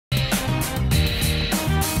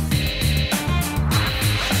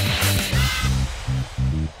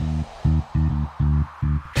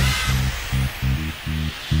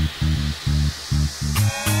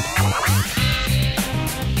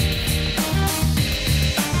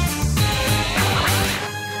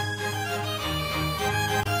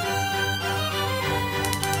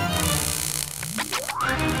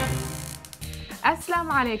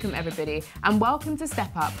Assalamu alaikum everybody, and welcome to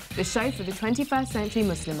Step Up, the show for the 21st century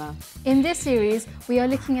Muslimah. In this series, we are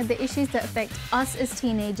looking at the issues that affect us as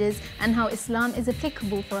teenagers and how Islam is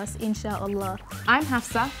applicable for us, inshallah. I'm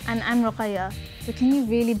Hafsa. And I'm Ruqayya. So can you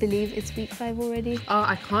really believe it's week 5 already? Oh,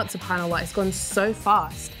 I can't, subhanAllah, it's gone so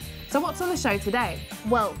fast. So what's on the show today?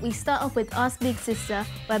 Well, we start off with Ask Big Sister,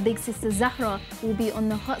 where Big Sister Zahra will be on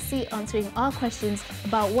the hot seat answering our questions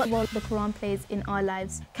about what role the Quran plays in our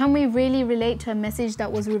lives. Can we really relate to a message that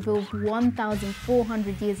was revealed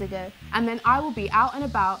 1,400 years ago? And then I will be out and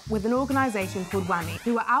about with an organisation called WAMY,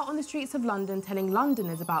 who are out on the streets of London telling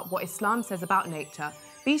Londoners about what Islam says about nature.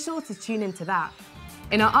 Be sure to tune into that.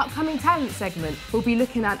 In our upcoming talent segment, we'll be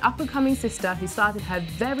looking at an up-and-coming sister who started her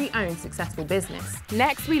very own successful business.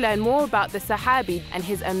 Next, we learn more about the Sahabi and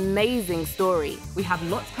his amazing story. We have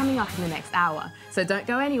lots coming up in the next hour, so don't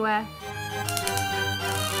go anywhere.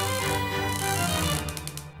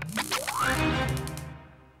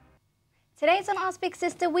 Today's on Ask Big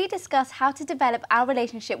Sister, we discuss how to develop our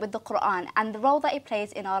relationship with the Quran and the role that it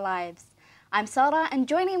plays in our lives. I'm Zahra, and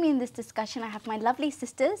joining me in this discussion I have my lovely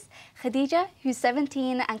sisters, Khadija, who's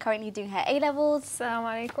 17 and currently doing her A-levels.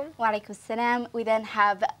 Assalamu alaikum. Wa alaikum salam. We then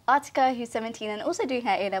have Atika, who's 17 and also doing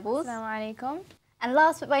her A-levels. Assalamu alaikum. And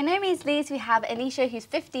last but by no means least, we have Alicia, who's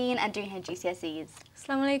 15 and doing her GCSEs.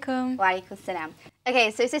 Assalamu alaikum. Wa alaikum salam.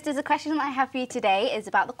 Okay, so sisters, the question that I have for you today is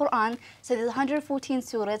about the Quran. So there's 114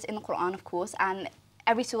 surahs in the Quran, of course, and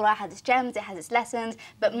every surah has its gems, it has its lessons.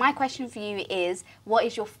 But my question for you is, what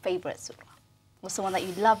is your favourite surah? What's the one that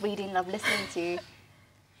you love reading, love listening to?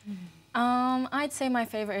 I'd say my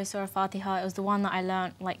favourite is Surah Fatiha. It was the one that I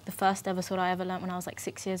learnt, like the first ever surah I ever learnt when I was like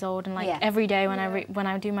 6 years old, and like every day when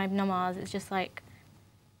I do my namaz, it's just like.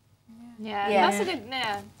 Yeah, that's a good.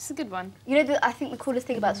 Yeah, it's a good one. You know, I think the coolest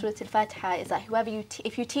thing about Surah Al-Fatiha is that whoever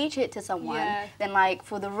if you teach it to someone, then like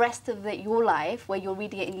for the rest of your life, where you're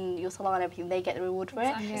reading it in your salah and everything, they get the reward for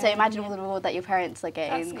it. So imagine all the reward that your parents are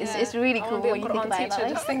getting. It's really cool when you think about it that way.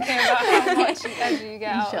 Just thinking about how much you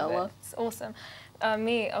get out of it. It's awesome.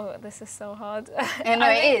 This is so hard. No,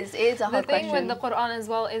 it is a hard question. The thing with the Quran as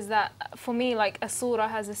well is that for me, like a surah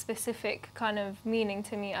has a specific kind of meaning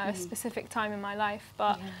to me at a specific time in my life.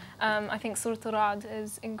 But I think Surah Al-Ra'd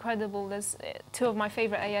is incredible. There's 2 of my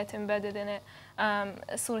favourite ayat embedded in it.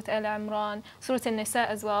 Surah Al-Imran, Surah Al-Nisa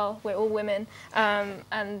as well. We're all women,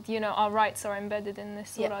 and you know our rights are embedded in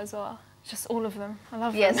this surah as well. Just all of them. I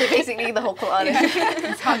love them. Yeah, so basically the whole Quran.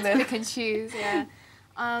 It's hard to pick and choose. Yeah.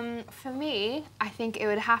 For me, I think it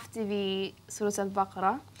would have to be Surah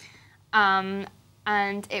Al-Baqarah,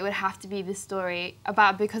 and it would have to be the story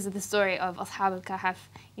because of the story of Ashab al-Kahf,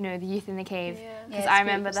 you know, the youth in the cave. Because I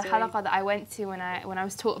remember the halaqah that I went to when I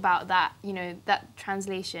was taught about that, you know, that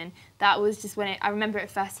translation. That was just when I remember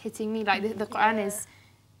it first hitting me. Like the Quran is.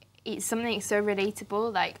 It's something so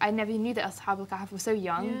relatable. Like I never knew that Ashab al-Kahf were so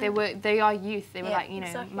young. They are youth. They were like, you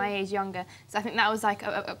know, my age younger. So I think that was like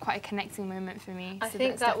quite a connecting moment for me. I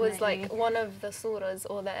think that was like one of the surahs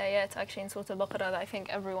or the ayat actually in Surah Al-Baqarah that I think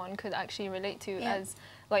everyone could actually relate to as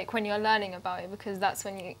like when you're learning about it, because that's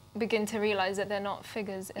when you begin to realise that they're not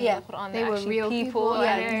figures in the Quran. They're actually real people.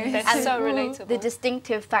 They're so relatable. The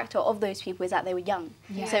distinctive factor of those people is that they were young.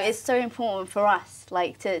 So it's so important for us,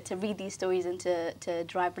 like to read these stories and to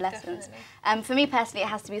derive lessons. For me personally, it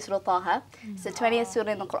has to be Surah Taha. It's the 20th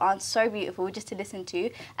surah in the Quran, so beautiful just to listen to.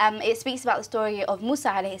 It speaks about the story of Musa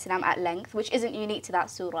alayhi salam at length, which isn't unique to that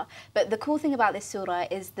surah. But the cool thing about this surah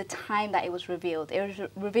is the time that it was revealed. It was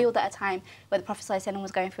revealed at a time where the Prophet ﷺ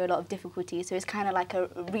was going through a lot of difficulty, so it's kind of like a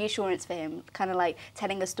reassurance for him, kind of like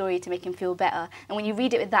telling a story to make him feel better. And when you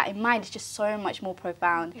read it with that in mind, it's just so much more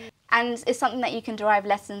profound. And it's something that you can derive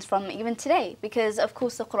lessons from even today, because of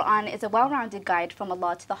course the Quran is a well-rounded guide from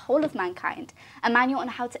Allah to the whole of mankind, a manual on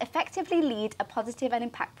how to effectively lead a positive and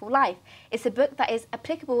impactful life. It's a book that is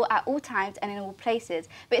applicable at all times and in all places,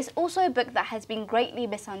 but it's also a book that has been greatly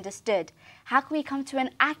misunderstood. How can we come to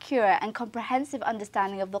an accurate and comprehensive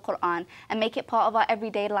understanding of the Quran and make it part of our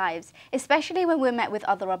everyday lives, especially when we're met with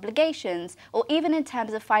other obligations, or even in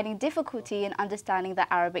terms of finding difficulty in understanding the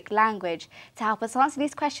Arabic language? To help us answer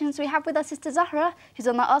these questions, we have with us Sister Zahra, who's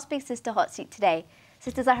on the Ask Big Sister hot seat today.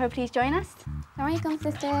 Sister Zahra, please join us. Assalamualaikum,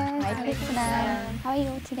 sisters. How are you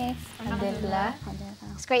all today? Alhamdulillah.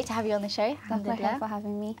 It's great to have you on the show. Thank you for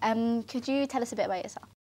having me. Could you tell us a bit about yourself?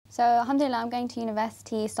 So, alhamdulillah, I'm going to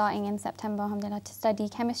university starting in September, alhamdulillah, to study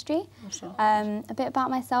chemistry. A bit about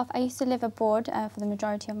myself, I used to live abroad for the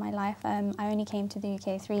majority of my life. I only came to the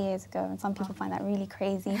UK 3 years ago, and some people find that really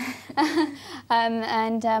crazy.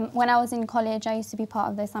 When I was in college, I used to be part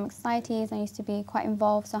of the Islamic societies, and I used to be quite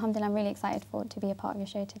involved, so alhamdulillah, I'm really excited to be a part of your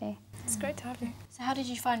show today. It's great to have you. So how did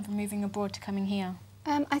you find from moving abroad to coming here?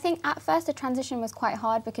 I think at first the transition was quite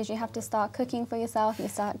hard because you have to start cooking for yourself, you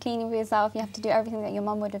start cleaning for yourself, you have to do everything that your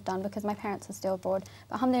mum would have done because my parents are still abroad.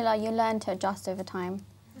 But alhamdulillah, you learn to adjust over time.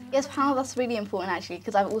 Yes, that's really important actually,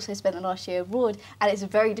 because I've also spent the last year abroad, and it's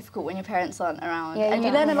very difficult when your parents aren't around. Yeah, and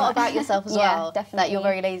you learn a lot about yourself as well. Definitely. That you're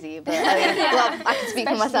very lazy, but well, I can speak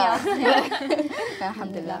for myself.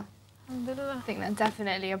 Alhamdulillah. I think that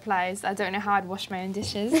definitely applies. I don't know how I'd wash my own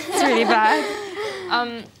dishes. It's really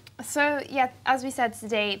bad. So yeah, as we said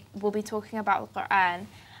today, we'll be talking about the Quran,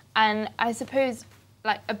 and I suppose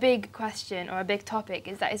like a big question or a big topic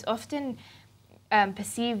is that it's often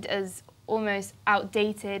perceived as almost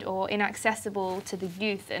outdated or inaccessible to the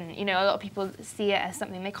youth, and you know, a lot of people see it as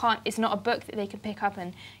something they can't, it's not a book that they can pick up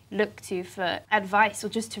and look to for advice or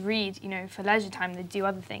just to read, you know, for leisure time. They do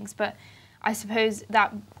other things. But I suppose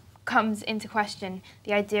that comes into question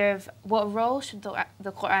the idea of what role should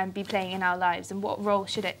the Quran be playing in our lives, and what role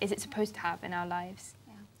is it supposed to have in our lives?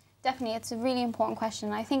 Definitely, it's a really important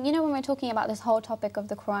question. I think, you know, when we're talking about this whole topic of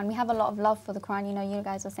the Quran, we have a lot of love for the Quran. You know, you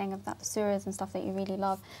guys were saying about the surahs and stuff that you really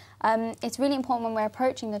love. It's really important when we're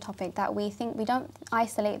approaching the topic that we think we don't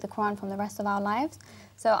isolate the Quran from the rest of our lives.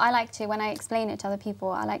 So I like to, when I explain it to other people,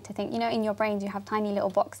 I like to think, you know, in your brains you have tiny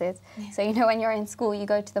little boxes. Yeah. So, you know, when you're in school, you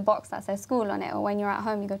go to the box that says school on it, or when you're at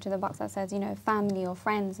home, you go to the box that says, you know, family or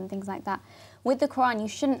friends and things like that. With the Quran, you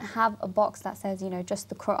shouldn't have a box that says, you know, just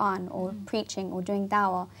the Quran or preaching or doing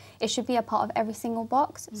dawah. It should be a part of every single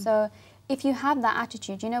box. So if you have that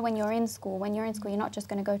attitude, you know, when you're in school, you're not just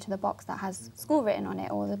going to go to the box that has school written on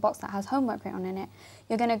it or the box that has homework written on it.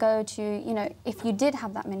 You're going to go to, you know, if you did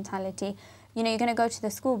have that mentality, you know, you're going to go to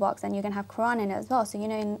the school box and you're going to have Quran in it as well. So, you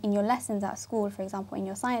know, in your lessons at school, for example, in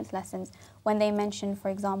your science lessons, when they mention, for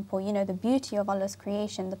example, you know, the beauty of Allah's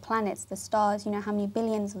creation, the planets, the stars, you know, how many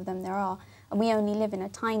billions of them there are, and we only live in a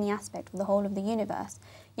tiny aspect of the whole of the universe,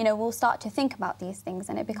 you know, we'll start to think about these things,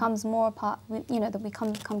 and it becomes more a part, you know, that we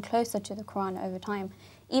come closer to the Quran over time.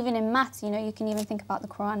 Even in maths, you know, you can even think about the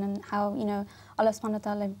Quran and how, you know, Allah subhanahu wa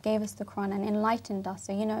ta'ala gave us the Quran and enlightened us.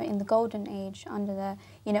 So, you know, in the golden age, under the,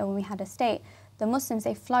 you know, when we had a state, the Muslims,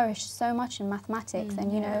 they flourished so much in mathematics,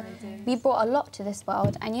 and, you know, we brought a lot to this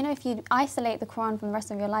world. And, you know, if you isolate the Quran from the rest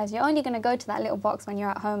of your lives, you're only going to go to that little box when you're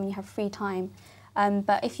at home and you have free time.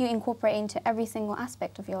 But if you incorporate it into every single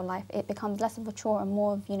aspect of your life, it becomes less of a chore and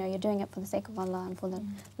more of, you know, you're doing it for the sake of Allah and for the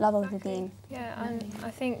love of the deen. Yeah, and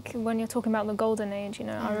I think when you're talking about the golden age, you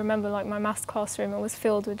know, I remember like my maths classroom, it was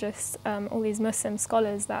filled with just all these Muslim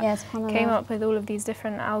scholars that came up with all of these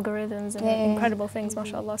different algorithms and incredible things,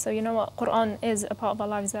 mashallah. So, you know what, Quran is a part of our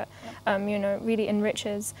lives that, you know, really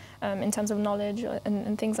enriches in terms of knowledge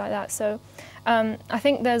and things like that. So I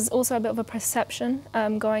think there's also a bit of a perception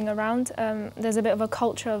going around. There's a bit of a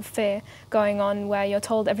culture of fear going on where you're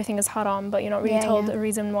told everything is haram, but you're not really told the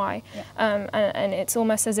reason why. And it's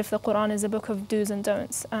almost as if the Quran is a book of do's and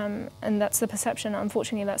don'ts. And that's the perception,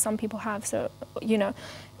 unfortunately, that some people have. So, you know,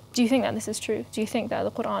 do you think that this is true? Do you think that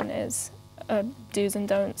the Quran is do's and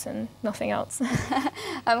don'ts and nothing else?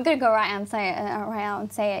 I'm going to go right out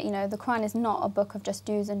and say it. You know, the Quran is not a book of just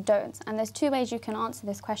do's and don'ts. And there's two ways you can answer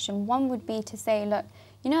this question. One would be to say, look,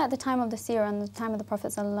 you know, at the time of the seerah and the time of the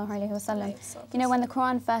Prophet ﷺ, you know, when the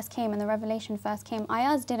Quran first came and the revelation first came,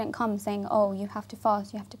 ayahs didn't come saying, oh, you have to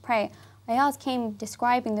fast, you have to pray. Ayahs came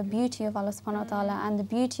describing the beauty of Allah subhanahu wa ta'ala and the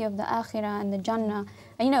beauty of the akhirah and the Jannah.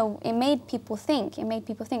 And, you know, it made people think. It made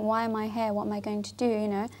people think, why am I here? What am I going to do? You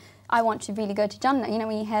know, I want to really go to Jannah. You know,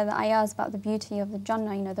 when you hear the ayahs about the beauty of the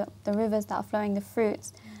Jannah, you know, the rivers that are flowing, the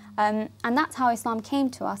fruits. And that's how Islam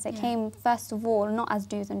came to us. It came, first of all, not as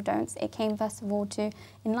do's and don'ts. It came, first of all, to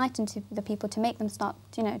enlighten to the people, to make them start,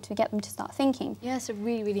 you know, to get them to start thinking. Yeah, it's a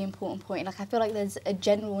really, really important point. Like, I feel like there's a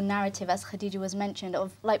general narrative, as Khadija was mentioned,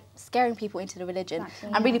 of, like, scaring people into the religion. Exactly,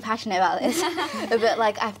 I'm really passionate about this. But,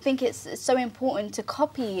 like, I think it's so important to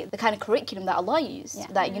copy the kind of curriculum that Allah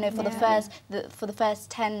used. That, you know, for the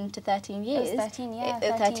first 10 to 13 years. It was 13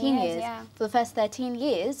 years. For the first 13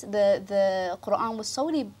 years, the Quran was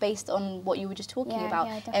solely based on what you were just talking about,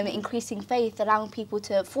 increasing faith, allowing people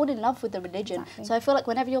to fall in love with the religion. So I feel like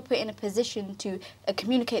whenever you're put in a position to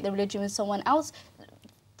communicate the religion with someone else,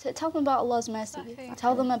 tell them about Allah's mercy.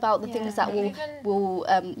 Tell them about the things that will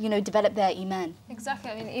you know, develop their iman. Exactly.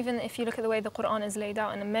 I mean, even if you look at the way the Quran is laid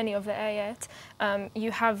out in many of the ayat, you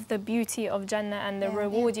have the beauty of Jannah and the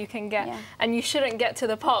reward you can get, and you shouldn't get to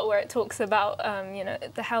the part where it talks about you know,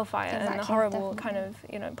 the hellfire and the horrible kind of,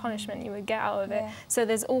 you know, punishment you would get out of it. So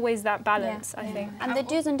there's always that balance, I think. And the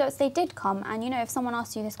do's and don'ts, they did come, and, you know, if someone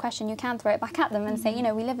asks you this question, you can throw it back at them and say, you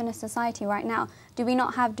know, we live in a society right now. Do we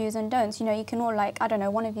not have do's and don'ts? You know, you can all, like, I don't know,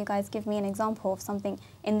 one of you guys give me an example of something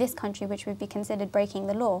in this country which would be considered breaking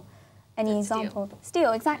the law. Any example?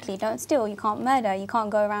 Steal, exactly. Don't steal. You can't murder. You can't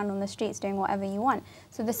go around on the streets doing whatever you want.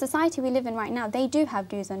 So the society we live in right now, they do have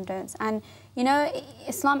do's and don'ts. And you know,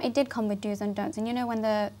 Islam, it did come with do's and don'ts. And you know, when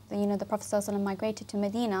the Prophet ﷺ migrated to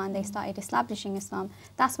Medina and they started establishing Islam,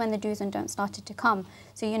 that's when the do's and don'ts started to come.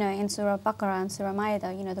 So you know, in Surah Baqarah and Surah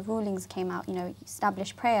Ma'idah, you know, the rulings came out. You know,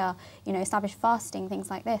 establish prayer. You know, establish fasting, things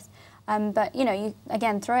like this. But you know, you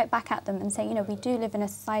again throw it back at them and say, you know, we do live in a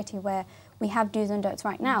society where we have do's and don'ts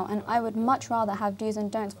right now, and I would much rather have do's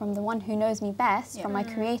and don'ts from the one who knows me best, from my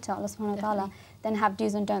Creator, Allah subhanahu wa ta'ala, than have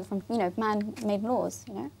do's and don'ts from, you know, man-made laws,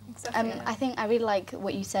 you know. Exactly. I think I really like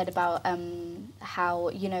what you said about how,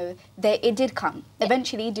 you know, it did come.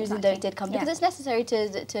 Eventually, do's and don'ts did come because it's necessary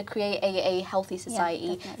to create a healthy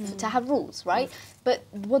society, to have rules, right? But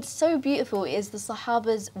what's so beautiful is the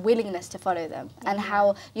Sahaba's willingness to follow them, and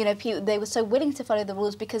how, you know, they were so willing to follow the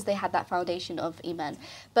rules because they had that foundation of Iman.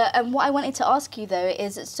 But what I wanted to ask you though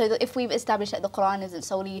is, so that if we've established that the Quran isn't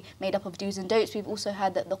solely made up of do's and don'ts, we've also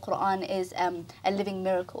heard that the Quran is a living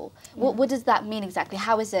miracle. What does that mean exactly?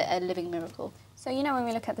 How is it a living miracle? So, you know, when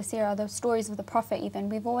we look at the seerah, the stories of the Prophet even,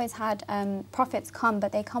 we've always had prophets come,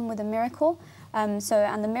 but they come with a miracle. And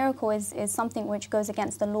the miracle is something which goes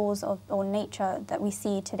against the laws or nature that we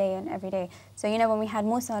see today and every day. So, you know, when we had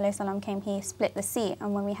Musa alayhi salam came, he split the sea.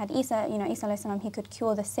 And when we had Isa, you know, Isa alayhi salam, he could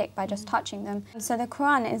cure the sick by just touching them. So the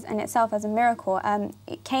Quran is in itself as a miracle.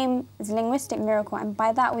 It came as a linguistic miracle. And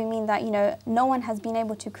by that we mean that, you know, no one has been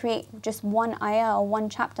able to create just one ayah or one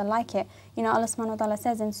chapter like it. You know, Allah subhanahu wa ta'ala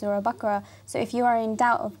says in Surah Baqarah, so if you are in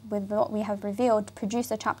doubt with what we have revealed, produce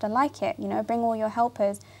a chapter like it. You know, bring all your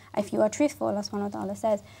helpers. If you are truthful, Allah subhanahu wa ta'ala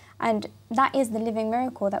says. And that is the living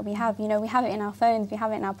miracle that we have. You know, we have it in our phones, we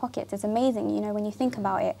have it in our pockets. It's amazing, you know, when you think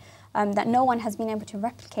about it, that no one has been able to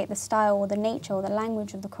replicate the style or the nature or the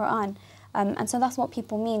language of the Quran. And so that's what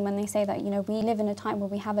people mean when they say that, you know, we live in a time where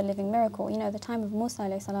we have a living miracle. You know, the time of Musa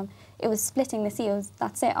alayhi salam, it was splitting the sea.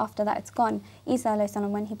 That's it. After that, it's gone. Isa alayhi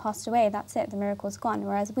salam, when he passed away, that's it. The miracle's gone.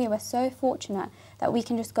 Whereas we were so fortunate that we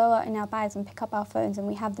can just go out in our bags and pick up our phones and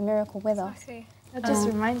we have the miracle with us. That just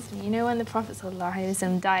reminds me, you know, when the Prophet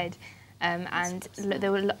ﷺ died, and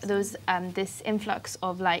there was this influx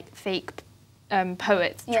of like fake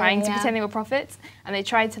poets trying to pretend they were prophets, and they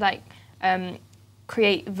tried to like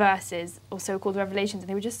create verses or so-called revelations, and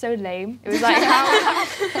they were just so lame. It was like,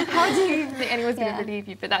 how do you think anyone's going to believe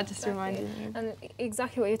you? But that just reminded me. And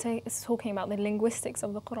exactly what you're talking about, the linguistics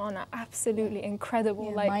of the Quran are absolutely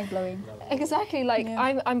incredible. Like mind-blowing. Exactly, like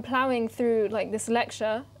I'm ploughing through like this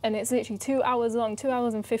lecture, and it's literally 2 hours long, 2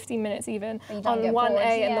 hours and 15 minutes even, on one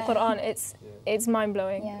A in the Quran. It's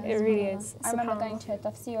mind-blowing. It really is. I remember going to a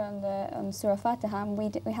tafsir on the Surah Fatiha, and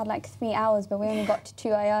we had like 3 hours, but we only got to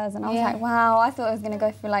 2 ayahs, and I was like, wow, I thought it was going to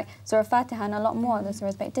go through like Surah Fatiha and a lot more of the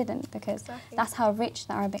surahs, but it didn't, because that's how rich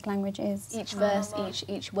the Arabic language is. Each verse,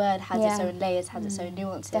 each word has its own layers, has its own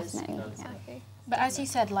nuances. Definitely. But as you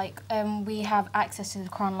said, like we have access to the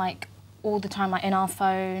Quran like all the time, like in our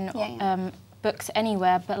phone, books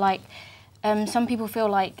anywhere. But like some people feel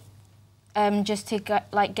like just to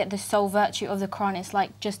get the sole virtue of the Quran, it's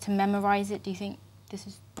like just to memorize it. Do you think this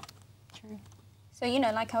is true? So, you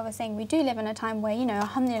know, like I was saying, we do live in a time where, you know,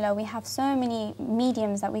 alhamdulillah, we have so many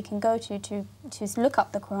mediums that we can go to look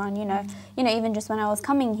up the Quran, you know. You know, even just when I was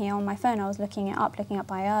coming here on my phone, I was looking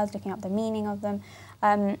up ayahs, looking up the meaning of them.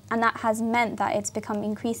 And that has meant that it's become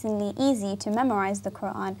increasingly easy to memorize the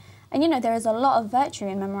Quran. And, you know, there is a lot of virtue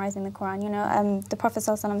in memorizing the Quran. You know, the Prophet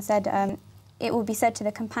ﷺ said, it will be said to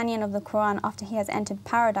the companion of the Quran after he has entered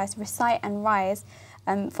paradise, recite and rise.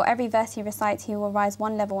 For every verse he recites, he will rise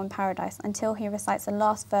one level in paradise until he recites the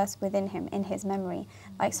last verse within him in his memory.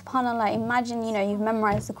 Like, subhanAllah, imagine, you know, you've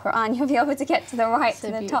memorized the Quran, you'll be able to get to the right, so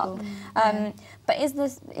to the beautiful. Top. But is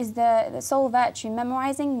the sole virtue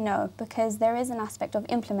memorizing? No, because there is an aspect of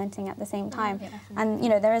implementing at the same time. And, you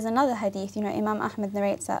know, there is another hadith, you know, Imam Ahmad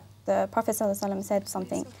narrates that the Prophet ﷺ said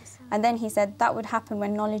something, and then he said that would happen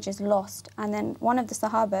when knowledge is lost. And then one of the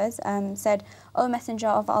Sahabas said, O Messenger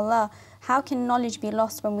of Allah, how can knowledge be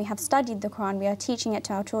lost when we have studied the Quran, we are teaching it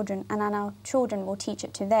to our children, and our children will teach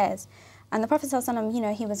it to theirs? And the Prophet ﷺ, you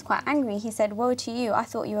know, he was quite angry. He said, woe to you, I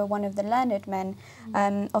thought you were one of the learned men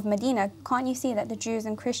of Medina. Can't you see that the Jews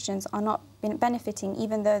and Christians are not benefiting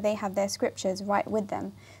even though they have their scriptures right with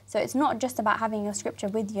them? So it's not just about having your scripture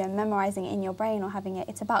with you and memorizing it in your brain or having it,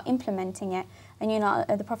 it's about implementing it. And, you know,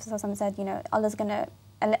 the Prophet ﷺ said, you know, Allah's going to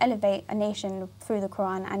elevate a nation through the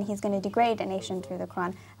Quran, and he's going to degrade a nation through the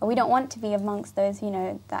Quran. but we don't want to be amongst those, you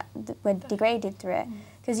know, that were degraded through it.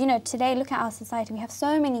 Because, you know, today, look at our society, we have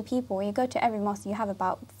so many people. You go to every mosque, you have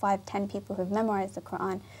about 5, 10 people who've memorized the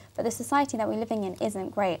Quran. But the society that we're living in isn't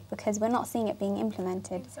great because we're not seeing it being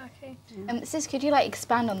implemented. Exactly. Sis, could you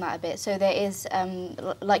expand on that a bit? So there is,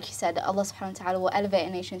 like you said, Allah subhanahu wa ta'ala will elevate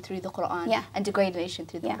a nation through the Quran and degrade a nation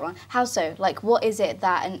through the Quran. How so? What is it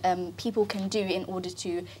that people can do in order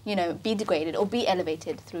to, you know, be degraded or be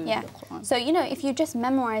elevated through the Quran? So, you know, if you just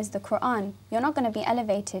memorize the Quran, you're not going to be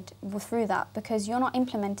elevated through that because you're not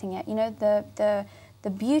implementing it. You know, the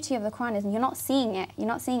beauty of the Quran is you're not seeing it. You're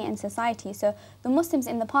not seeing it in society. So the Muslims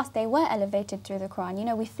in the past, they were elevated through the Quran. You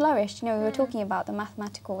know, we flourished. You know, we were talking about the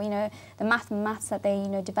mathematical, you know, the maths that they, you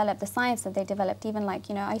know, developed, the science that they developed. Even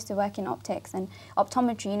you know, I used to work in optics and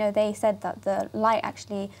optometry. You know, they said that the light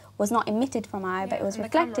actually was not emitted from our eye, but it was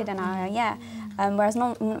reflected in our eye. Whereas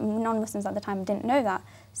non-Muslims at the time didn't know that.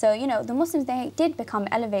 So, you know, the Muslims, they did become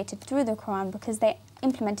elevated through the Quran because they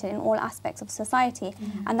implemented in all aspects of society.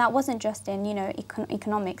 And that wasn't just in, you know,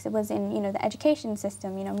 economics, it was in, you know, the education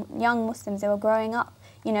system. You know, young Muslims, they were growing up,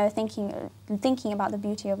 you know, thinking about the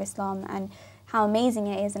beauty of Islam and how amazing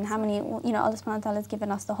it is and how many, you know, Allah subhanahu wa ta'ala has given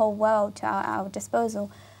us the whole world to our disposal.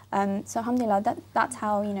 So alhamdulillah, that's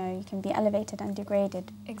how, you know, you can be elevated and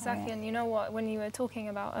degraded. Exactly, and you know what, when you were talking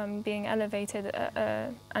about being elevated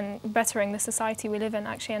and bettering the society we live in,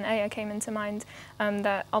 actually an ayah came into mind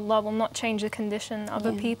that Allah will not change the condition of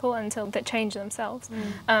a people until they change themselves.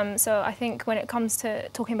 So I think when it comes to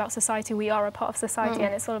talking about society, we are a part of society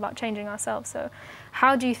and it's all about changing ourselves. So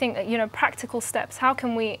how do you think that, you know, practical steps, how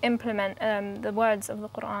can we implement the words of the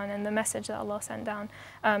Quran and the message that Allah sent down?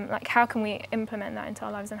 How can we implement that into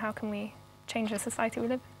our lives and how can we change the society we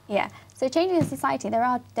live in? Yeah, so changing the society,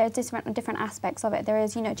 there's different aspects of it. There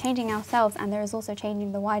is, you know, changing ourselves and there is also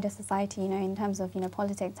changing the wider society, you know, in terms of, you know,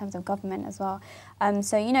 politics, in terms of government as well.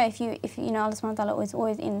 So, you know, if you know, Allah subhanahu wa ta'ala is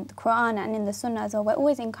always in the Quran and in the Sunnah as well, we're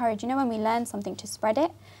always encouraged, you know, when we learn something to spread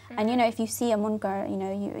it. And, you know, if you see a munkar, you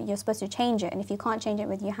know, you're supposed to change it. And if you can't change it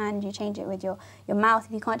with your hand, you change it with your mouth.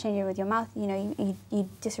 If you can't change it with your mouth, you know, you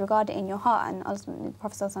disregard it in your heart. And the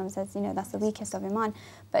Prophet ﷺ says, you know, that's the weakest of iman.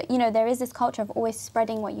 But, you know, there is this culture of always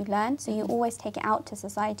spreading what you learn. So you always take it out to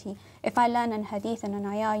society. If I learn an hadith and an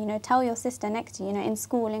ayah, you know, tell your sister next to you, you know, in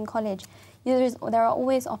school, in college. There are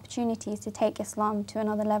always opportunities to take Islam to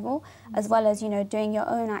another level, as well as, you know, doing your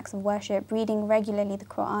own acts of worship, reading regularly the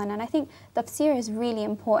Quran. And I think tafsir is really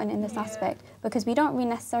important in this aspect because we don't really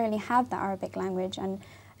necessarily have the Arabic language. And,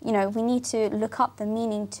 you know, we need to look up the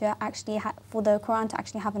meaning to actually for the Quran to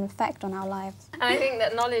actually have an effect on our lives. And I think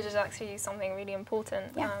that knowledge is actually something really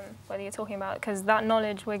important, whether you're talking about, because that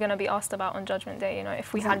knowledge we're going to be asked about on Judgment Day, you know,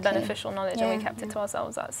 if we had beneficial knowledge and we kept it to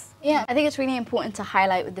ourselves, that's... Yeah, I think it's really important to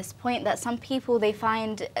highlight with this point that some people, they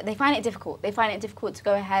find it difficult. They find it difficult to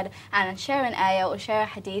go ahead and share an ayah or share a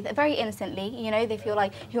hadith very innocently, you know, they feel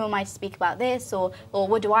like, who am I to speak about this, or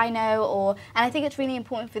what do I know, and I think it's really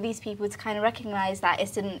important for these people to kind of recognise that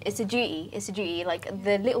it's a duty, like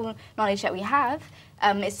the little knowledge that we have,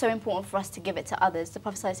 it's so important for us to give it to others. The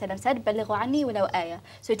Prophet ﷺ said, بَلِّغُوا عَنِّي وَلَوْ آيَةً.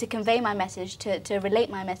 So to convey my message, to relate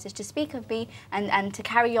my message, to speak of me, and to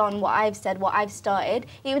carry on what I've said, what I've started,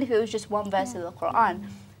 even if it was just one verse of the Quran.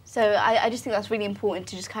 So I just think that's really important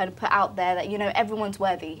to just kind of put out there that, you know, everyone's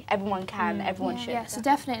worthy, everyone can, everyone should. Yeah, so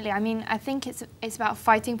definitely. I mean, I think it's about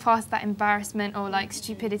fighting past that embarrassment or like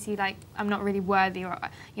stupidity, like I'm not really worthy or,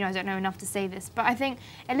 you know, I don't know enough to say this. But I think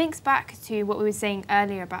it links back to what we were saying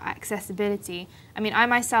earlier about accessibility. I mean, I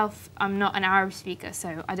myself, I'm not an Arab speaker,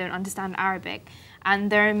 so I don't understand Arabic.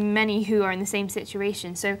 And there are many who are in the same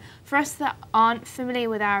situation. So for us that aren't familiar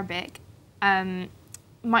with Arabic,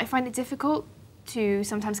 might find it difficult to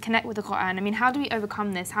sometimes connect with the Quran. I mean, how do we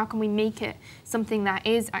overcome this? How can we make it something that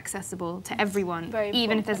is accessible to everyone,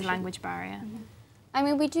 even if there's a language barrier? I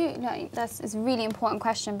mean, we do, that's a really important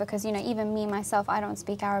question because, you know, even me, myself, I don't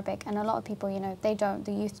speak Arabic and a lot of people, you know, they don't,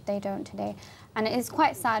 the youth, they don't today. And it is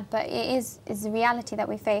quite sad, but it's the reality that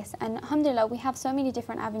we face. And alhamdulillah, we have so many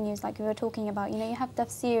different avenues like we were talking about. You know, you have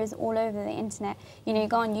tafsirs all over the internet. You know, you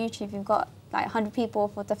go on YouTube, you've got like 100 people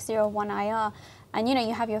for tafsir of one ayah. And, you know,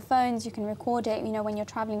 you have your phones, you can record it, you know, when you're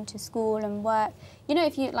traveling to school and work. You know,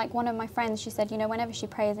 if you, like one of my friends, she said, you know, whenever she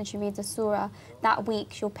prays and she reads a surah, that week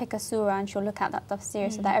she'll pick a surah and she'll look at that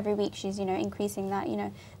tafsir so that every week she's, you know, increasing that, you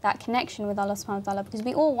know, that connection with Allah subhanahu wa ta'ala because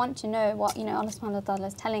we all want to know what, you know, Allah subhanahu wa ta'ala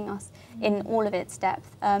is telling us in all of its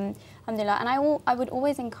depth. Alhamdulillah. And I would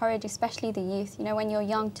always encourage, especially the youth, you know, when you're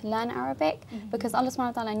young to learn Arabic because Allah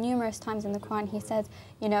subhanahu wa ta'ala numerous times in the Quran, He says,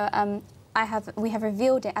 you know, we have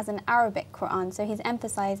revealed it as an Arabic Quran, so He's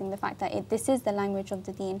emphasizing the fact that this is the language of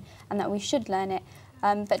the deen and that we should learn it.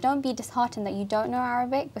 But don't be disheartened that you don't know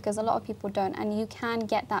Arabic, because a lot of people don't, and you can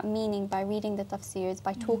get that meaning by reading the tafsirs,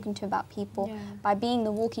 by talking to about people, by being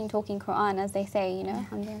the walking, talking Quran, as they say, you know.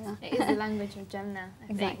 Alhamdulillah. It is the language of Jannah,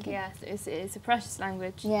 I think. Yeah, so it's a precious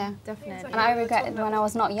language. Yeah, definitely. And I regret when I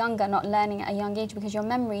was not younger, not learning at a young age, because your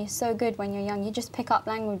memory is so good when you're young. You just pick up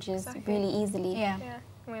languages really easily. Yeah.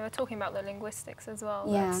 We were talking about the linguistics as well.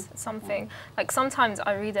 That's something, like sometimes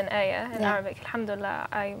I read an ayah in Arabic. Alhamdulillah,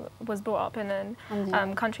 I was brought up in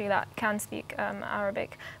a country that can speak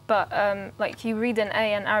Arabic. But like you read an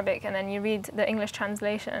ayah in Arabic and then you read the English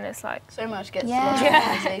translation and it's like... So much gets lost in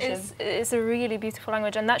translation. It's a really beautiful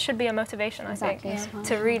language, and that should be a motivation, I think,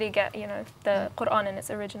 to really get, you know, the Quran in its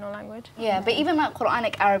original language. Yeah, but even like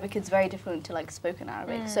Quranic Arabic is very different to like spoken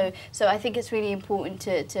Arabic. So I think it's really important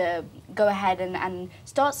to go ahead and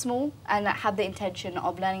start small and have the intention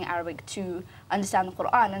of learning Arabic to understand the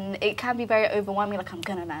Quran, and it can be very overwhelming, like I'm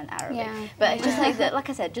gonna learn Arabic. But just like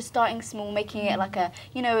I said, just starting small, making it like a,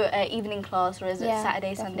 you know, evening class, or is it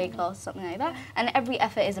Saturday, Sunday class, something like that, and every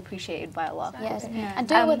effort is appreciated by Allah. And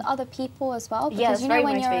do it with other people as well, because you know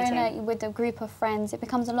when you're with a group of friends, it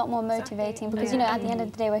becomes a lot more motivating, because you know at the end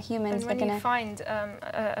of the day we're humans. And when you find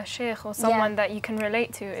a sheikh or someone that you can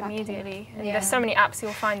relate to immediately, and there's so many apps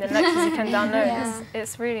you'll find and lectures you can download.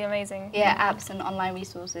 It's really amazing. Yeah, apps and online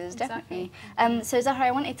resources, definitely. So Zahra,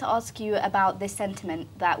 I wanted to ask you about this sentiment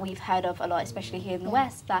that we've heard of a lot, especially here in the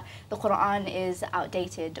West, that the Quran is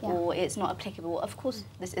outdated or it's not applicable. Of course,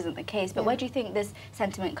 this isn't the case, but where do you think this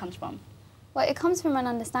sentiment comes from? Well, it comes from an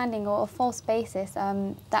understanding or a false basis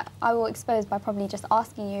that I will expose by probably just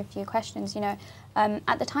asking you a few questions. You know,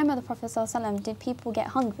 at the time of the Prophet ﷺ, did people get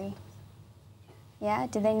hungry? Yeah,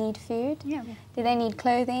 did they need food? Yeah. Did they need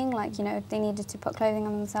clothing? Like, you know, they needed to put clothing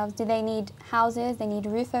on themselves. Did they need houses? They need a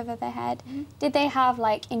roof over their head? Did they have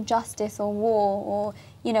like injustice or war or,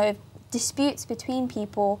 you know, disputes between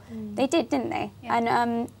people? They did, didn't they?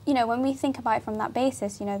 And, you know, when we think about it from that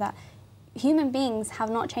basis, you know, that human beings have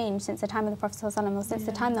not changed since the time of the Prophet ﷺ, or since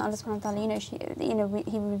the time that Allah subhanahu wa ta'ala,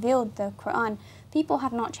 He revealed the Quran. People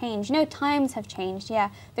have not changed. You know, times have changed,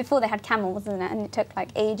 Before they had camels, wasn't it? And it took like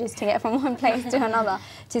ages to get from one place to another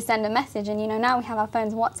to send a message. And, you know, now we have our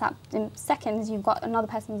phones, WhatsApp, in seconds you've got another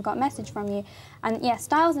person's got a message from you. And,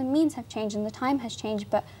 styles and means have changed and the time has changed,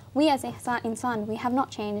 but we as insan, we have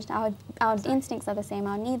not changed. Our instincts are the same,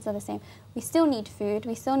 our needs are the same. We still need food,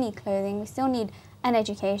 we still need clothing, we still need an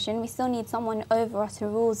education, we still need someone over us who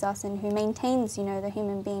rules us and who maintains, you know, the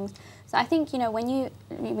human beings. So I think, you know,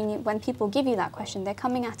 when people give you that question, they're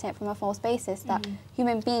coming at it from a false basis that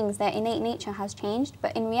human beings, their innate nature has changed,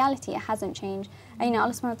 but in reality it hasn't changed. And, you know,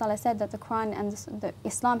 Allah subhanahu wa ta'ala said that the Quran and the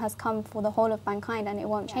Islam has come for the whole of mankind and it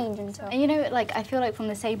won't change until... And, you know, like, I feel like from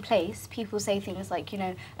the same place, people say things like, you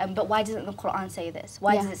know, but why doesn't the Quran say this?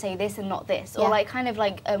 Why does it say this and not this? Or, like, kind of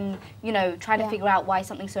like, you know, trying to figure out why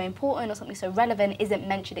something so important or something so relevant isn't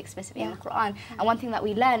mentioned explicitly in the Quran. And one thing that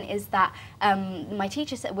we learn is that my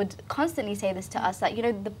teacher would constantly say this to us, that, you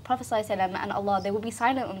know, the Prophet ﷺ and Allah, they will be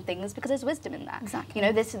silent on things because there's wisdom in that. You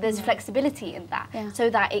know, there's flexibility in that,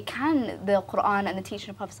 so that it can, the Quran and the teaching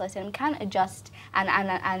of Prophet ﷺ can adjust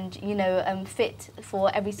and you know, fit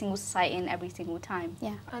for every single society and every single time.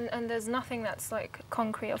 And there's nothing that's like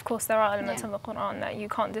concrete. Of course, there are elements of the Quran that you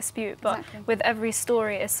can't dispute, but with every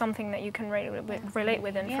story is something that you can relate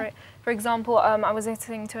with. And for example, I was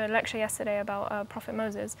listening to a lecture yesterday about Prophet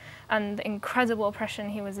Moses and the incredible oppression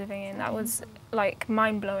he was living in. That was like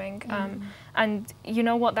mind-blowing. And you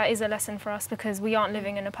know what, that is a lesson for us, because we aren't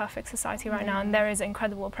living in a perfect society right now, and there is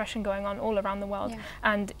incredible oppression going on all around the world.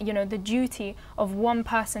 And you know, the duty of one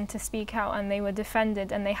person to speak out, and they were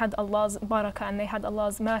defended, and they had Allah's barakah, and they had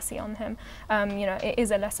Allah's mercy on him. You know, it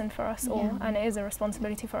is a lesson for us all, and it is a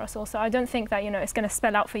responsibility for us all. So I don't think that, you know, it's going to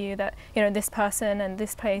spell out for you that, you know, this person and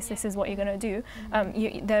this place, this is what you're going to do.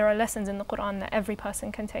 There are lessons in the Quran that every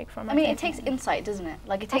person can take from. I mean, it takes insight, doesn't it?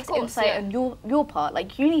 Like, it takes insight on your part.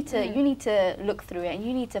 Like, you need to look through it, and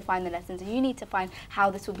you need to find the lessons, and you need to find how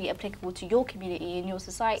this will be applicable to your community and your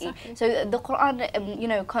society. So the Quran, you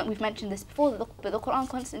know, we've mentioned this before, but the Quran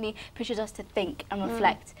constantly pushes us to think and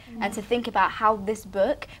reflect, and to think about how this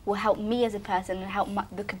book will help me as a person and help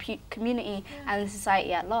the community and the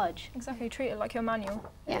society at large. Exactly, treat it like your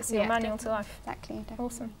manual. It's your manual to life. Exactly.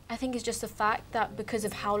 Awesome. I think it's just the fact that because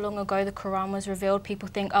of how long ago the Quran was revealed, people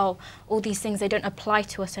think, oh, all these things, they don't apply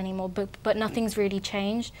to us anymore, but nothing's really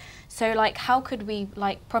changed. So, like, how could we,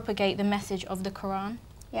 like, propagate the message of the Quran?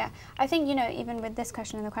 Yeah, I think, you know, even with this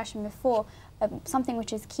question and the question before, something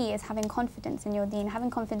which is key is having confidence in your deen, having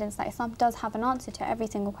confidence that Islam does have an answer to every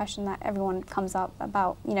single question that everyone comes up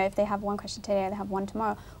about. You know, if they have one question today, they have one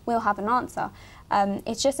tomorrow, we'll have an answer.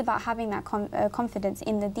 It's just about having that confidence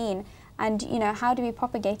in the deen. And, you know, how do we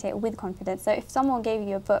propagate it with confidence? So if someone gave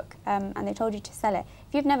you a book and they told you to sell it,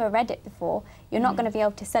 if you've never read it before, you're not going to be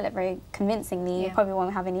able to sell it very convincingly. You probably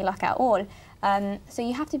won't have any luck at all. So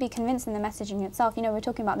you have to be convinced in the messaging itself. You know, we're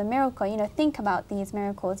talking about the miracle. You know, think about these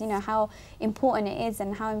miracles, you know, how important it is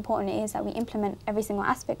and how important it is that we implement every single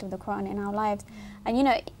aspect of the Quran in our lives. And, you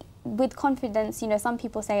know, with confidence, you know, some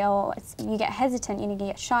people say, oh, you get hesitant, you know, you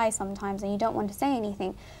get shy sometimes and you don't want to say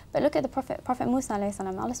anything. But look at the Prophet Musa alayhi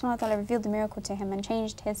salam. Allah subhanahu wa ta'ala revealed the miracle to him and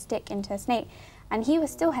changed his stick into a snake. And he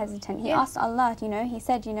was still hesitant. He asked Allah, you know, he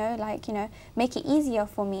said, you know, like, you know, make it easier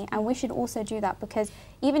for me. And we should also do that, because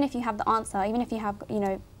even if you have the answer, even if you have, you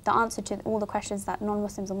know, the answer to all the questions that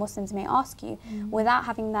non-Muslims or Muslims may ask you, without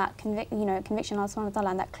having that conviction of Allah subhanahu wa ta'ala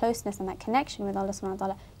and that closeness and that connection with Allah subhanahu wa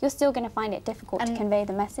ta'ala, you're still going to find it difficult to convey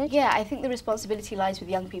the message. Yeah, I think the responsibility lies with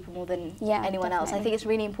young people more than anyone else. I think it's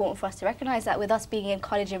really important for us to recognise that with us being in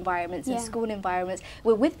college environments and school environments,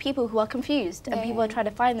 we're with people who are confused and people are trying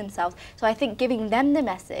to find themselves. So I think giving them the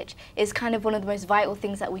message is kind of one of the most vital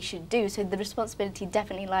things that we should do. So the responsibility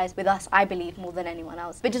definitely lies with us, I believe, more than anyone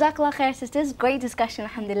else. But Jazakallah khair, sisters, great discussion,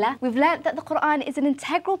 alhamdulillah. We've learnt that the Quran is an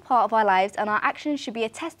integral part of our lives and our actions should be a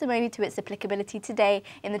testimony to its applicability today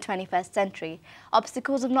in the 21st century.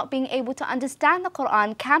 Obstacles of not being able to understand the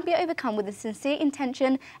Quran can be overcome with a sincere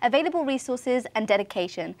intention, available resources and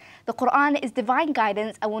dedication. The Quran is divine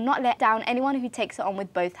guidance and will not let down anyone who takes it on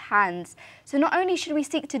with both hands. So not only should we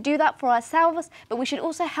seek to do that for ourselves, but we should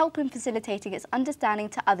also help in facilitating its understanding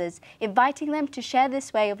to others, inviting them to share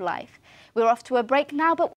this way of life. We're off to a break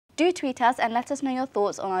now, but do tweet us and let us know your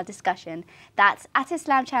thoughts on our discussion. That's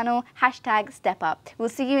 @Islam Channel, #StepUp. We'll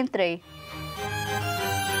see you in 3.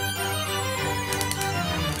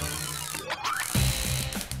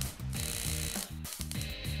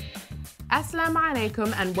 Assalamu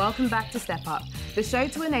alaikum and welcome back to Step Up, the show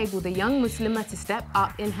to enable the young Muslimah to step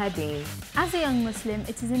up in her deen. As a young Muslim,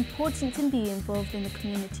 it is important to be involved in the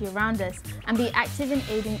community around us and be active in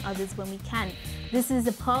aiding others when we can. This is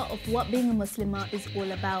a part of what being a Muslimah is all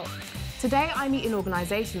about. Today I meet an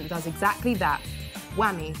organisation that does exactly that,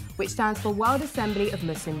 WAMY, which stands for World Assembly of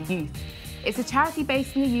Muslim Youth. It's a charity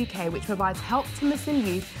based in the UK which provides help to Muslim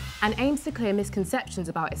youth and aims to clear misconceptions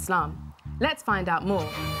about Islam. Let's find out more.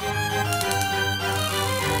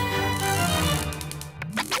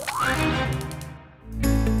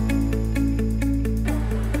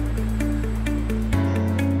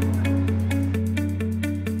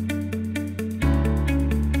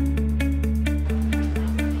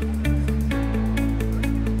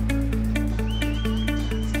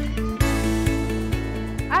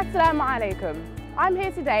 Assalamu alaikum. I'm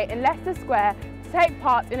here today in Leicester Square to take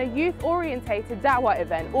part in a youth-orientated dawah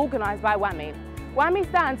event organised by WAMY. WAMY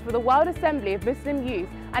stands for the World Assembly of Muslim Youth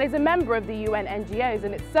and is a member of the UN NGOs,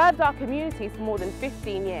 and it's served our communities for more than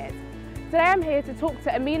 15 years. Today I'm here to talk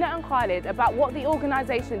to Amina and Khalid about what the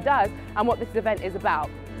organisation does and what this event is about.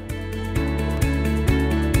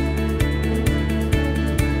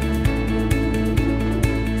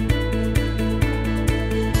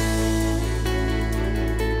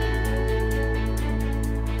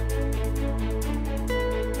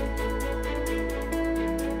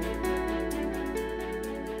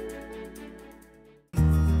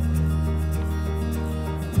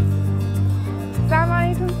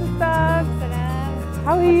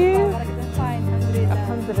 How are you?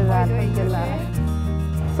 Alhamdulillah,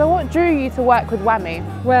 alhamdulillah. So what drew you to work with WAMY?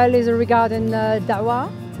 Well, it's regarding dawah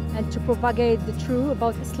and to propagate the truth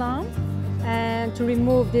about Islam and to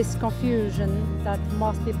remove this confusion that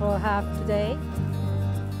most people have today.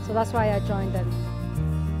 So that's why I joined them.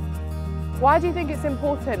 Why do you think it's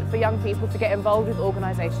important for young people to get involved with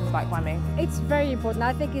organisations like WAMY? It's very important.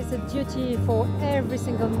 I think it's a duty for every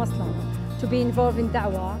single Muslim to be involved in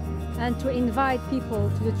da'wah and to invite people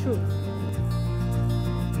to the truth.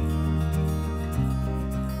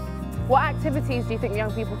 What activities do you think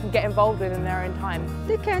young people can get involved with in their own time?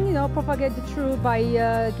 They can, propagate the truth by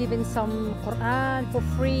giving some Quran for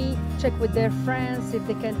free, check with their friends if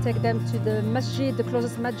they can take them to the masjid, the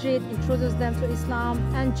closest masjid, introduce them to Islam,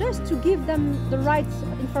 and just to give them the right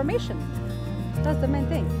information. That's the main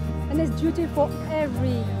thing. And it's duty for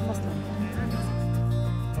every Muslim.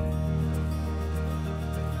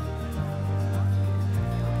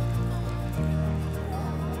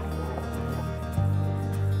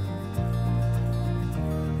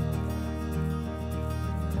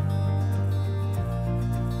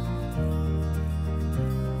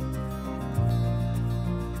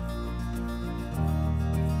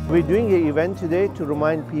 We're doing an event today to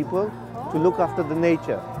remind people to look after the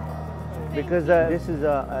nature. Because this is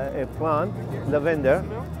a plant, lavender.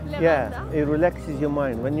 Yeah, it relaxes your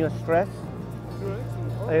mind. When you're stressed,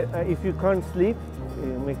 if you can't sleep,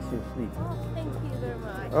 it makes you sleep. Thank you very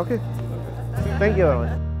much. Okay. Thank you very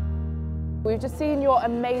much. We've just seen your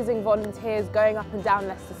amazing volunteers going up and down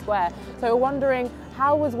Leicester Square. So we're wondering,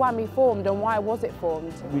 how was WAMY formed and why was it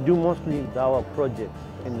formed? We do mostly dawah projects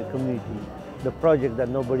in the community, the project that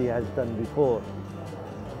nobody has done before.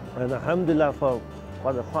 And alhamdulillah, for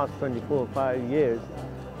the past 5 years,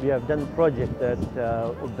 we have done projects that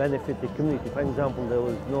would benefit the community. For example, there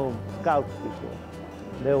was no scouts before.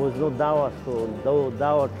 There was no dawah school, no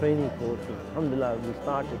dawah training courses. Alhamdulillah, we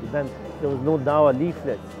started. Then there was no dawah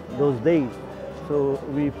leaflets those days. So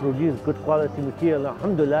we produced good quality material.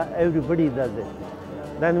 Alhamdulillah, everybody does it.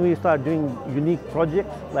 Then we start doing unique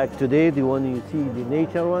projects, like today, the one you see, the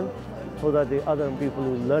nature one, so that the other people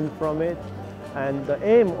will learn from it. And the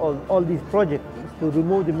aim of all these projects is to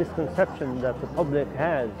remove the misconception that the public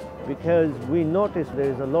has, because we notice there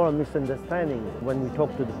is a lot of misunderstanding when we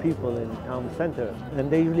talk to the people in the town center, and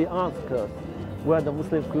they usually ask us where the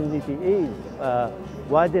Muslim community is,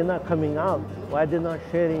 why they're not coming out, why they're not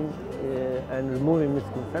sharing and removing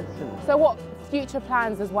misconceptions. So what future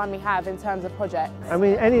plans does WAMY have in terms of projects? I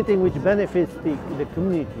mean, anything which benefits the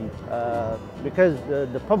community, because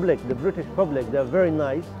the public, the British public, they're very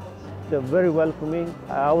nice. They're very welcoming.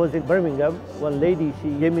 I was in Birmingham. One lady, she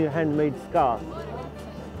gave me a handmade scarf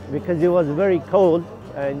because it was very cold,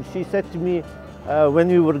 and she said to me, when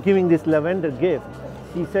we were giving this lavender gift,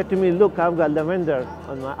 she said to me, look, I've got lavender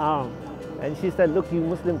on my arm. And she said, look, you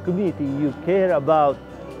Muslim community, you care about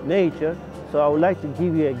nature, so I would like to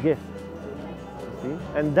give you a gift. See?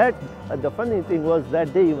 And that, the funny thing was,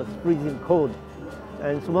 that day it was freezing cold,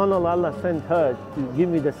 and subhanAllah, Allah sent her to give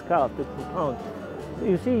me the scarf to put on.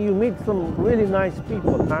 You see, you meet some really nice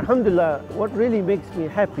people. Alhamdulillah, what really makes me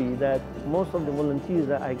happy that most of the volunteers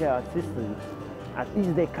that I get are sisters. At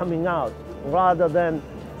least they're coming out rather than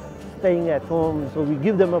staying at home. So we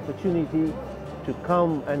give them opportunity to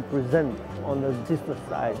come and present on the sister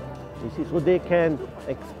side, you see, so they can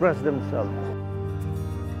express themselves.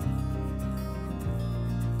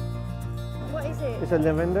 What is it? It's a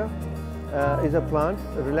lavender. It's a plant.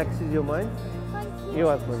 It relaxes your mind. Thank you. You're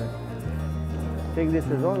welcome. Take this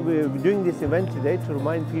as well. We're doing this event today to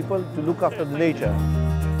remind people to look after the nature.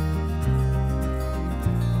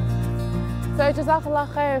 So Jazakallah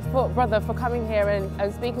khair, brother, for coming here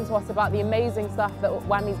and speaking to us about the amazing stuff that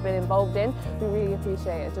WAMY's been involved in. We really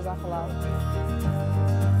appreciate it. Jazakallah.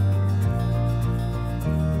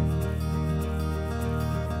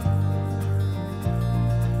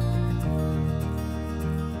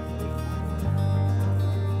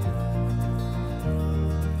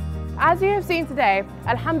 As you have seen today,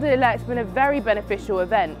 alhamdulillah, it's been a very beneficial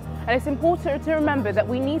event. And it's important to remember that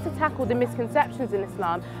we need to tackle the misconceptions in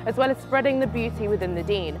Islam, as well as spreading the beauty within the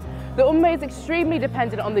deen. The Ummah is extremely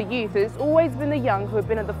dependent on the youth, and it's always been the young who have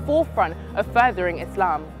been at the forefront of furthering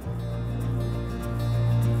Islam.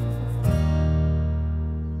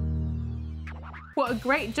 What a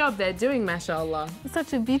great job they're doing, mashallah. It's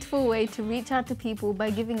such a beautiful way to reach out to people by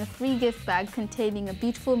giving a free gift bag containing a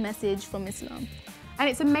beautiful message from Islam. And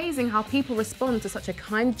it's amazing how people respond to such a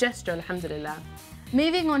kind gesture, alhamdulillah.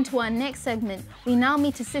 Moving on to our next segment, we now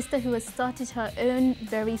meet a sister who has started her own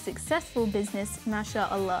very successful business,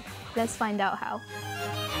 mashallah. Let's find out how.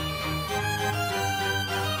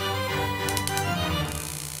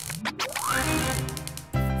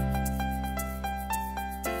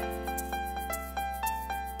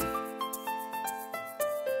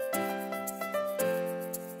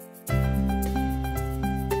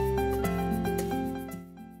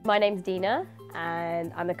 My name's Dina,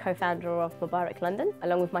 and I'm a co-founder of Mubarak London,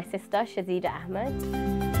 along with my sister Shazida Ahmed.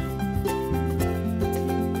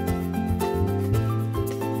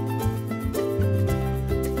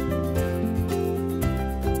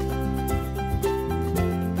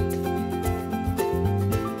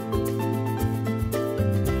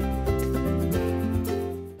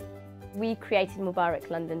 We created Mubarak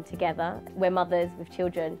London together. We're mothers with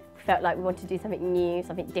children. We felt like we wanted to do something new,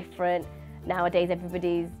 something different. Nowadays,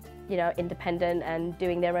 everybody's, independent and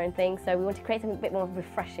doing their own thing. So we want to create something a bit more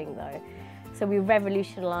refreshing, though. So we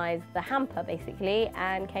revolutionised the hamper, basically,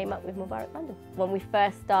 and came up with Mubarak London. When we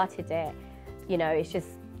first started it, it's just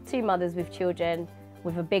two mothers with children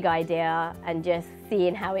with a big idea and just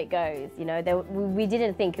seeing how it goes. We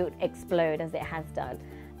didn't think it would explode as it has done.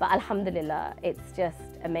 But alhamdulillah, it's just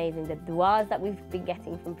amazing. The du'as that we've been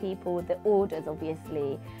getting from people, the orders,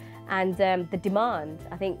 obviously, and the demand.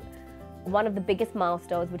 I think one of the biggest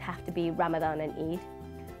milestones would have to be Ramadan and Eid.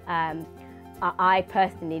 I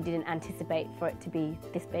personally didn't anticipate for it to be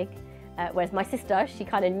this big. Whereas my sister, she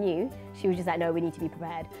kind of knew. She was just like, no, we need to be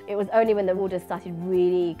prepared. It was only when the orders started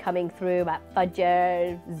really coming through about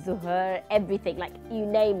Fajr, Zuhr, everything, like you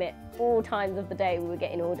name it, all times of the day we were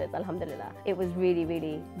getting orders, alhamdulillah. It was really,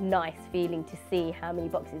 really nice feeling to see how many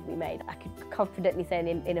boxes we made. I could confidently say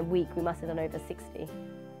in a week we must have done over 60.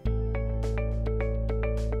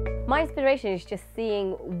 My inspiration is just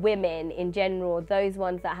seeing women in general, those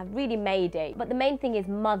ones that have really made it. But the main thing is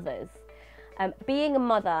mothers. Being a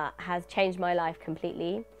mother has changed my life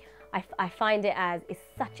completely. I find it as it's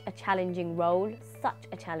such a challenging role,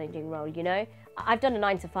 you know. I've done a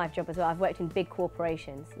 9-to-5 job as well. I've worked in big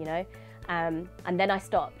corporations, you know, and then I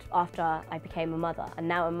stopped after I became a mother, and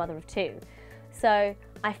now I'm a mother of 2. So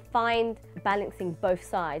I find balancing both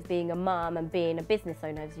sides, being a mum and being a business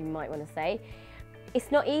owner, as you might want to say,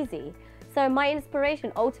 it's not easy. So my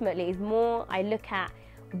inspiration ultimately is more, I look at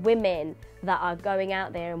women that are going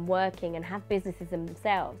out there and working and have businesses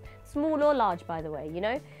themselves, small or large, by the way, you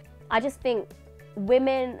know. I just think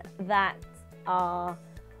women that are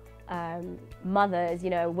mothers, you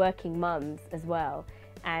know, working mums as well,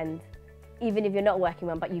 and even if you're not a working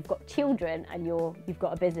mum but you've got children and you've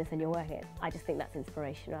got a business and you're working, I just think that's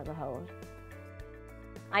inspirational as a whole.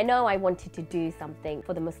 I know I wanted to do something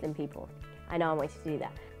for the Muslim people. I know I wanted to do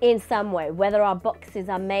that in some way, whether our boxes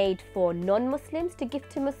are made for non-Muslims to give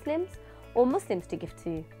to Muslims or Muslims to give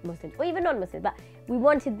to Muslims, or even non-Muslims, but we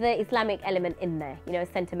wanted the Islamic element in there, you know,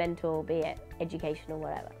 sentimental, be it educational,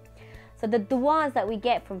 whatever. So the du'as that we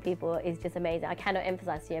get from people is just amazing. I cannot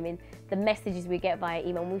emphasize to you, I mean, the messages we get via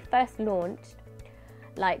email. When we first launched,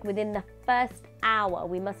 like within the first hour,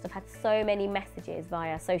 we must have had so many messages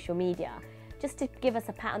via social media, just to give us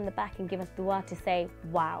a pat on the back and give us du'a to say,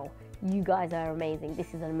 wow, you guys are amazing,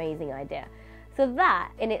 this is an amazing idea. So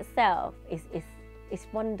that in itself is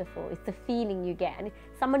wonderful. It's the feeling you get. And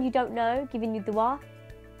someone you don't know giving you du'a,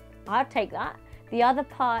 I'd take that. The other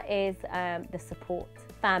part is the support,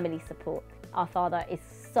 family support. Our father is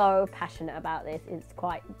so passionate about this, it's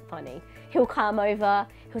quite funny. He'll come over,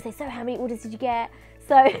 he'll say, so how many orders did you get?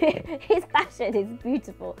 So his passion is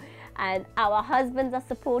beautiful. And our husbands are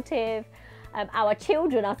supportive. Our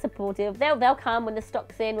children are supportive. They'll come when the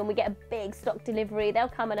stock's in, when we get a big stock delivery, they'll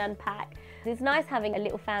come and unpack. It's nice having a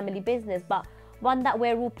little family business, but one that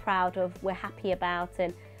we're all proud of, we're happy about,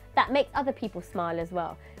 and that makes other people smile as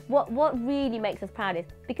well. What really makes us proud is,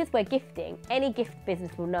 because we're gifting, any gift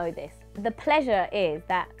business will know this. The pleasure is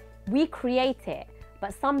that we create it,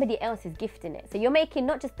 but somebody else is gifting it. So you're making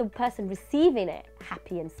not just the person receiving it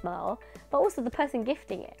happy and smile, but also the person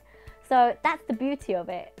gifting it. So that's the beauty of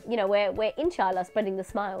it. You know, we're inshallah spreading the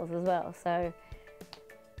smiles as well. So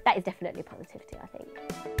that is definitely positivity, I think.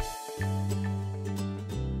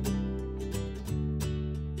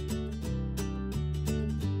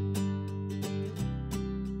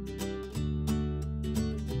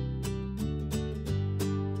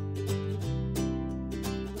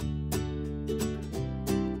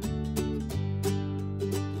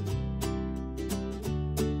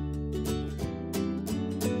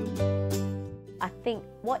 I think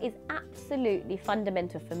what is absolutely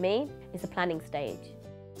fundamental for me is the planning stage.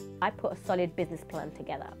 I put a solid business plan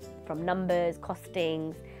together, from numbers,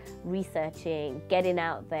 costings, researching, getting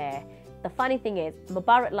out there. The funny thing is,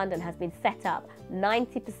 Mubarak London has been set up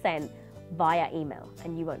 90% via email,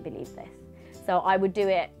 and you won't believe this. So I would do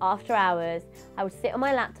it after hours. I would sit on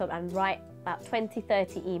my laptop and write about 20,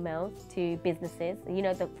 30 emails to businesses, you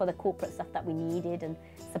know, for the corporate stuff that we needed and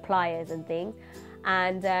suppliers and things.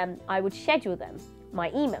 And I would schedule them,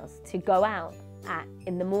 my emails, to go out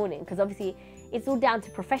in the morning, because obviously it's all down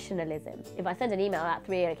to professionalism. If I send an email at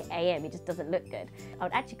 3 a.m, it just doesn't look good. I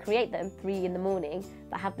would actually create them 3 in the morning,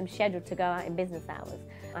 but have them scheduled to go out in business hours.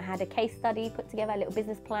 I had a case study, put together a little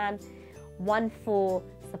business plan, one for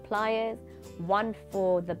suppliers, one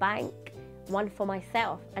for the bank, one for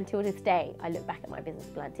myself. Until this day, I look back at my business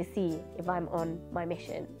plan to see if I'm on my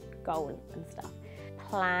mission, goal and stuff.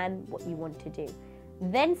 Plan what you want to do.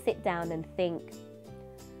 Then sit down and think,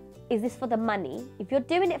 is this for the money? If you're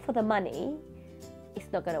doing it for the money,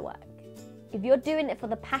 it's not going to work. If you're doing it for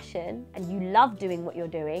the passion and you love doing what you're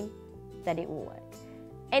doing, then it will work.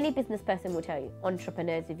 Any business person will tell you,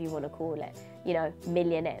 entrepreneurs if you want to call it, you know,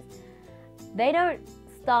 millionaires. They don't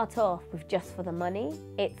start off with just for the money.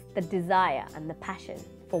 It's the desire and the passion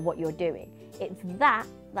for what you're doing. It's that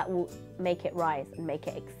will make it rise and make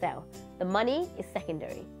it excel. The money is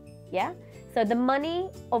secondary, yeah? So the money,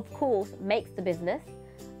 of course, makes the business,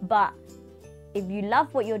 but if you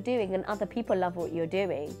love what you're doing and other people love what you're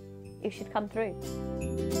doing, it should come through.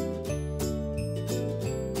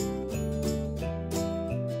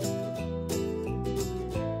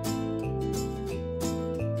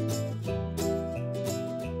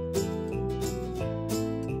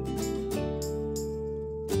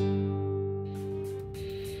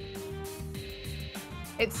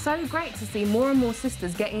 It's so great to see more and more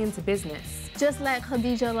sisters getting into business. Just like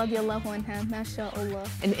Khadija radiallahu anha, mashallah.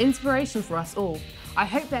 An inspiration for us all. I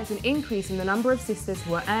hope there's an increase in the number of sisters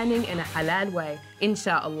who are earning in a halal way,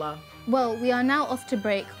 inshallah. Well, we are now off to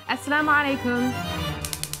break. Assalamu alaikum.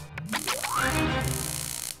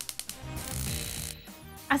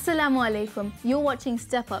 Assalamu alaikum. You're watching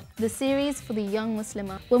Step Up, the series for the young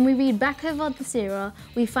Muslimah. When we read back over the seerah,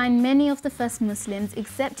 we find many of the first Muslims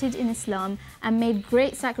accepted in Islam and made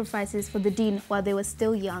great sacrifices for the deen while they were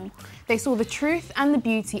still young. They saw the truth and the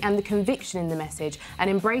beauty and the conviction in the message and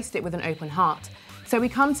embraced it with an open heart. So we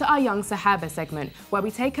come to our Young Sahaba segment, where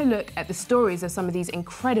we take a look at the stories of some of these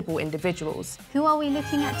incredible individuals. Who are we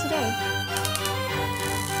looking at today?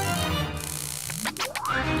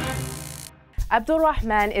 Abdul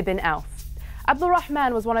Rahman ibn Awf. Abdul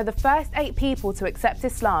Rahman was one of the first 8 people to accept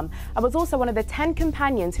Islam and was also one of the 10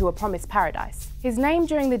 companions who were promised paradise. His name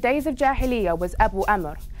during the days of Jahiliyyah was Abu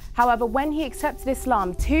Amr. However, when he accepted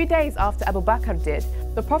Islam 2 days after Abu Bakr did,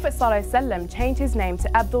 the Prophet ﷺ changed his name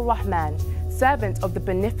to Abdul Rahman, servant of the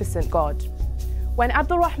beneficent God. When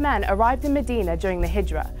Abdul Rahman arrived in Medina during the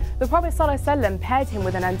Hijrah, the Prophet ﷺ paired him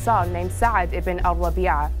with an Ansar named Sa'ad ibn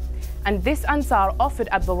al-Rabi'ah. And this Ansar offered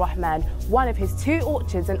Abdul Rahman one of his 2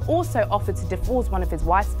 orchards and also offered to divorce one of his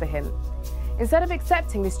wives for him. Instead of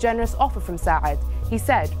accepting this generous offer from Sa'ad, he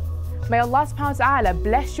said, "May Allah subhanahu wa ta'ala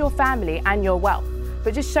bless your family and your wealth,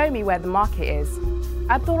 but just show me where the market is."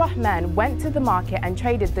 Abdul Rahman went to the market and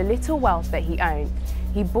traded the little wealth that he owned.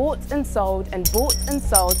 He bought and sold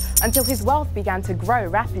until his wealth began to grow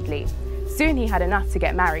rapidly. Soon he had enough to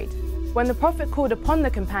get married. When the Prophet called upon the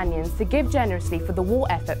companions to give generously for the war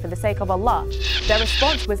effort for the sake of Allah, their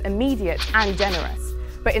response was immediate and generous.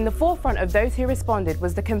 But in the forefront of those who responded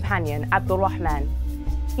was the companion, Abdul Rahman.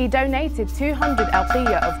 He donated 200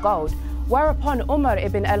 alqiyah of gold, whereupon Umar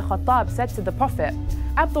ibn al-Khattab said to the Prophet,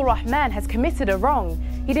 "Abdul Rahman has committed a wrong.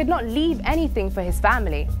 He did not leave anything for his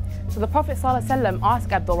family." So the Prophet ﷺ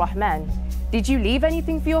asked Abdul Rahman, "Did you leave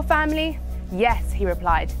anything for your family?" "Yes," he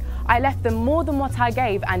replied. "I left them more than what I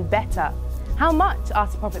gave and better." "How much?"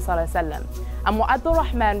 asked the Prophet ﷺ. And what Abdul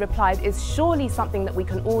Rahman replied is surely something that we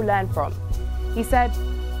can all learn from. He said,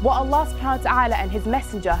 "What Allah subhanahu wa ta'ala and His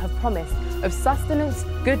Messenger have promised of sustenance,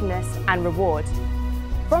 goodness and reward."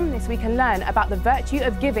 From this we can learn about the virtue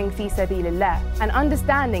of giving fi sabilillah and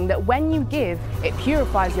understanding that when you give, it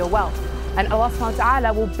purifies your wealth. And Allah subhanahu wa ta'ala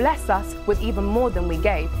will bless us with even more than we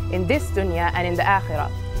gave in this dunya and in the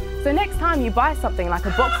akhirah. So next time you buy something like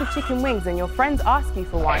a box of chicken wings and your friends ask you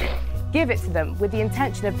for one, give it to them with the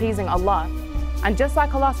intention of pleasing Allah. And just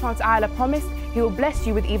like Allah subhanahu wa ta'ala promised, He will bless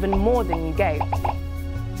you with even more than you gave.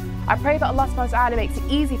 I pray that Allah subhanahu wa ta'ala makes it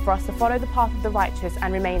easy for us to follow the path of the righteous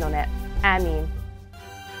and remain on it. Ameen.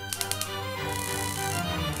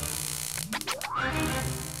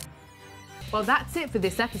 Well, that's it for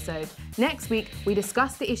this episode. Next week, we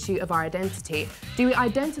discuss the issue of our identity. Do we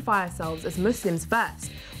identify ourselves as Muslims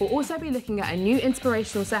first? We'll also be looking at a new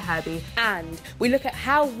inspirational Sahabi, and we look at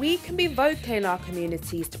how we can be vocal in our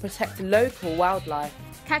communities to protect local wildlife.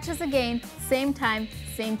 Catch us again, same time,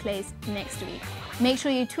 same place next week. Make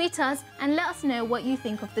sure you tweet us and let us know what you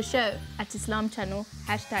think of the show at Islam Channel,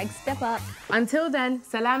 #StepUp. Until then,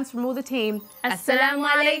 salams from all the team. Assalamu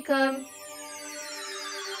alaikum.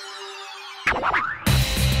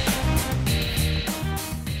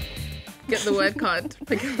 Get the word card.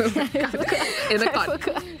 In a card.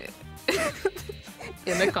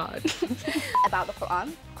 In a card. About the Quran.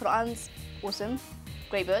 Quran's awesome.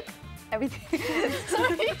 Great book. Everything.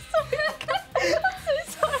 sorry. I'm so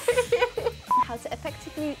sorry. How to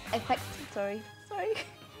effectively. Sorry.